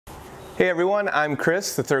Hey everyone, I'm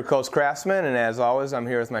Chris, the Third Coast Craftsman, and as always I'm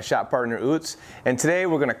here with my shop partner Oots, and today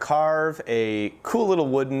we're going to carve a cool little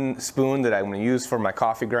wooden spoon that I'm going to use for my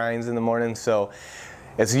coffee grinds in the morning. So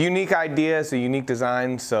it's a unique idea, it's a unique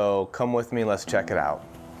design, so come with me, let's check it out.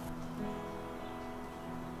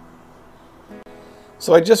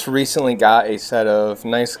 So I just recently got a set of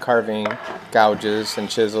nice carving gouges and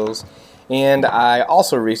chisels, and I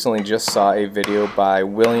also recently just saw a video by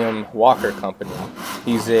William Walker Company.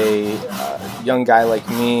 He's a young guy like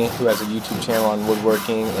me who has a YouTube channel on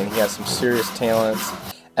woodworking, and he has some serious talents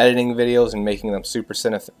editing videos and making them super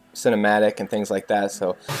cinematic and things like that.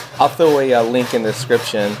 So I'll throw a link in the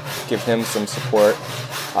description, give him some support.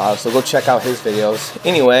 So go check out his videos.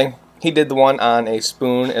 Anyway, he did the one on a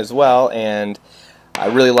spoon as well, and I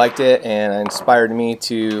really liked it, and it inspired me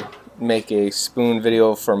to make a spoon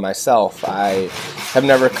video for myself. I have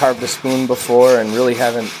never carved a spoon before and really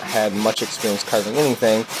haven't had much experience carving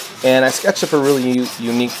anything, and I sketched up a really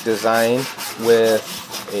unique design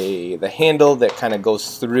with the handle that kind of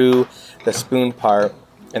goes through the spoon part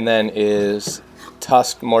and then is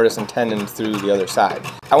tusked mortise and tenon through the other side.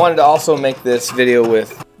 I wanted to also make this video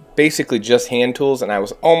with basically just hand tools, and I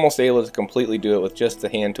was almost able to completely do it with just the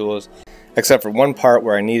hand tools, except for one part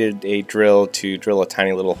where I needed a drill to drill a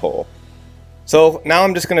tiny little hole. So now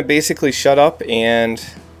I'm just going to basically shut up and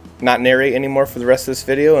not narrate anymore for the rest of this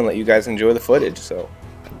video and let you guys enjoy the footage. So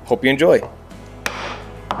hope you enjoy.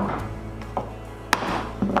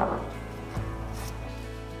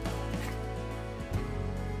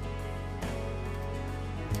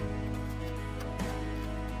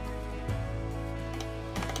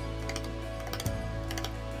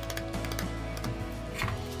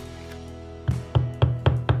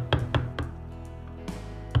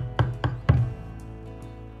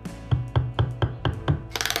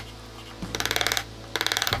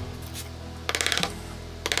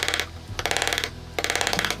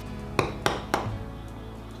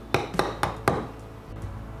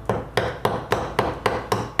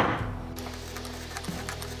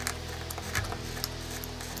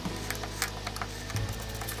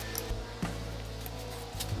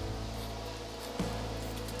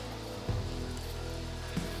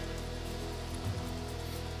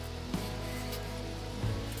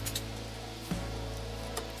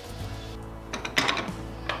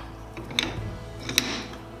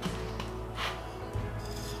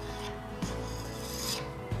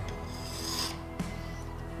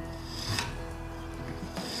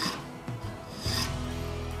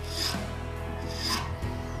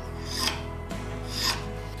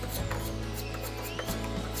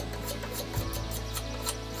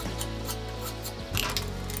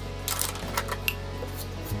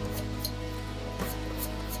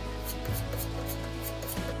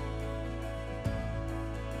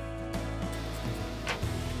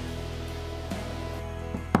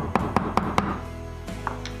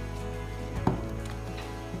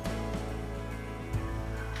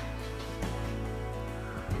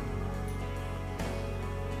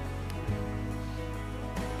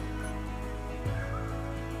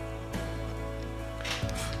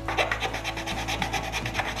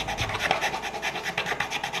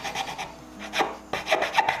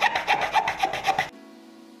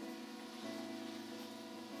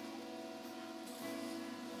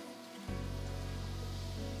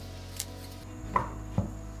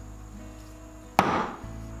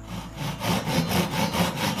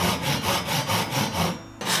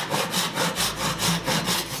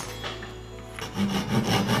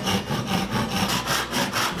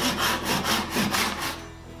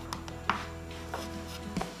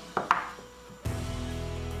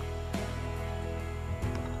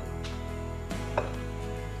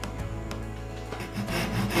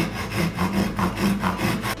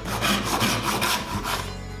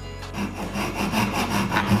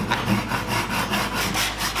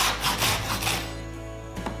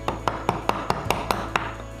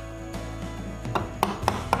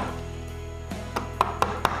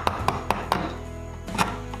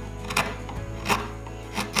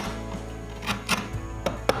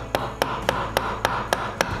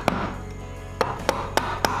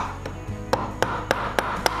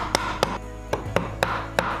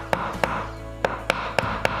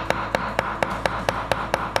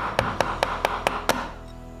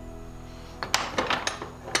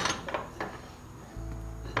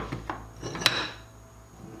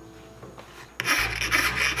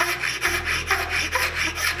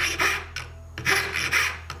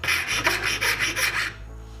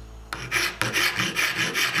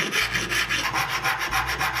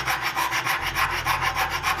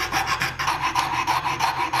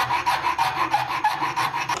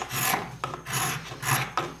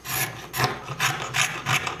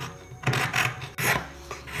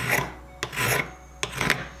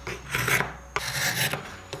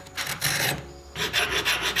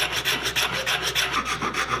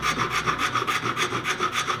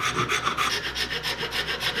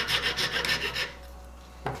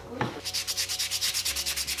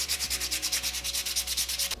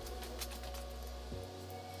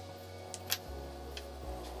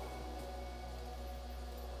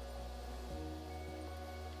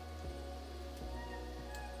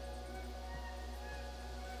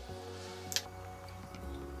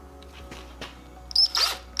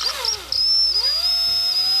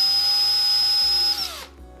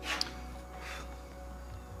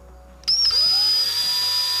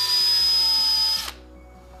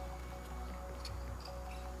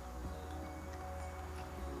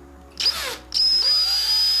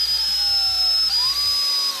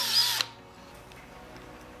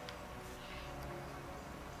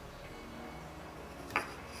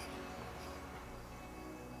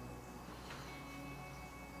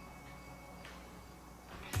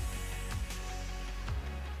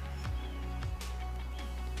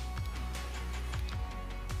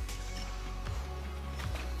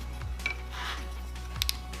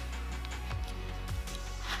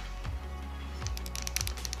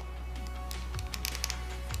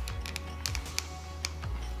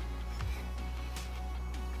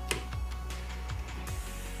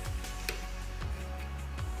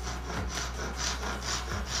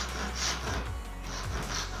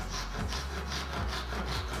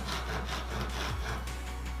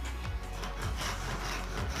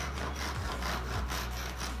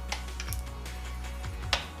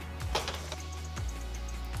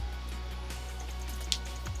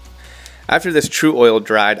 After this true oil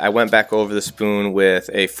dried, I went back over the spoon with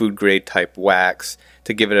a food grade type wax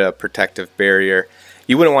to give it a protective barrier.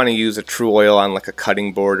 You wouldn't want to use a true oil on like a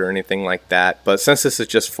cutting board or anything like that, but since this is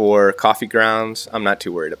just for coffee grounds, I'm not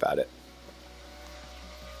too worried about it.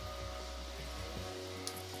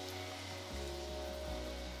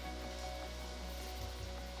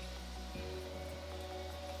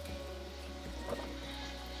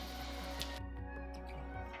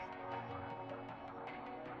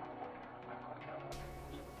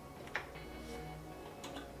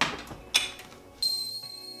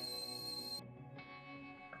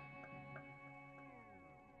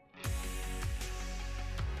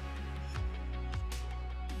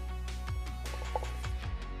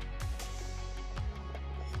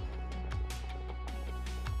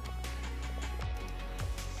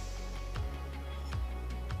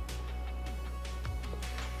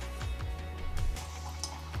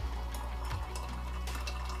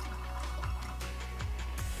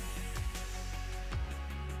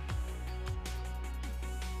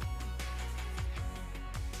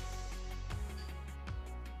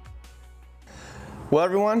 Well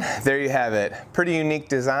everyone, there you have it. Pretty unique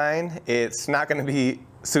design. It's not going to be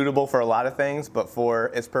suitable for a lot of things, but for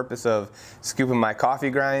its purpose of scooping my coffee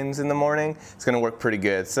grinds in the morning, it's going to work pretty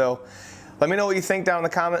good. So let me know what you think down in the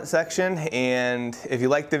comment section, and if you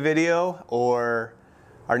liked the video or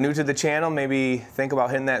are new to the channel, maybe think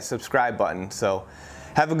about hitting that subscribe button. So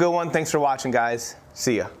have a good one. Thanks for watching, guys.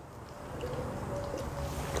 See ya.